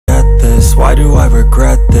this? Why do I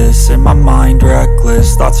regret this? In my mind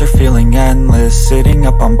reckless, thoughts are feeling endless. Sitting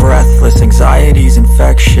up, I'm breathless, anxiety's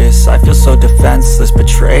infectious. I feel so defenseless,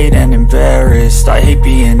 betrayed and embarrassed. I hate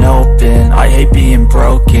being open, I hate being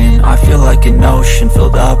broken. I feel like an ocean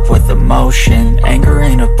filled up with emotion. Anger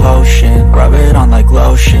ain't a potion, rub it on like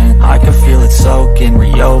lotion. I can feel it soaking,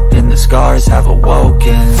 reopen, the scars have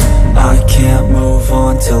awoken. I can't move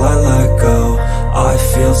on till I let go. I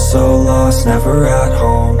feel so lost, never at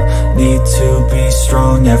home. Need to be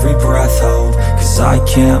strong, every breath hold. Cause I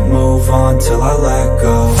can't move on till I let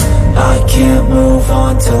go. I can't move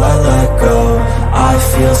on till I let go. I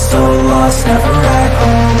feel so lost, never at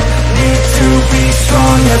home. Need to be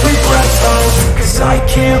strong, every breath hold. Cause I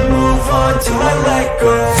can't move on till I let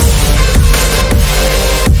go.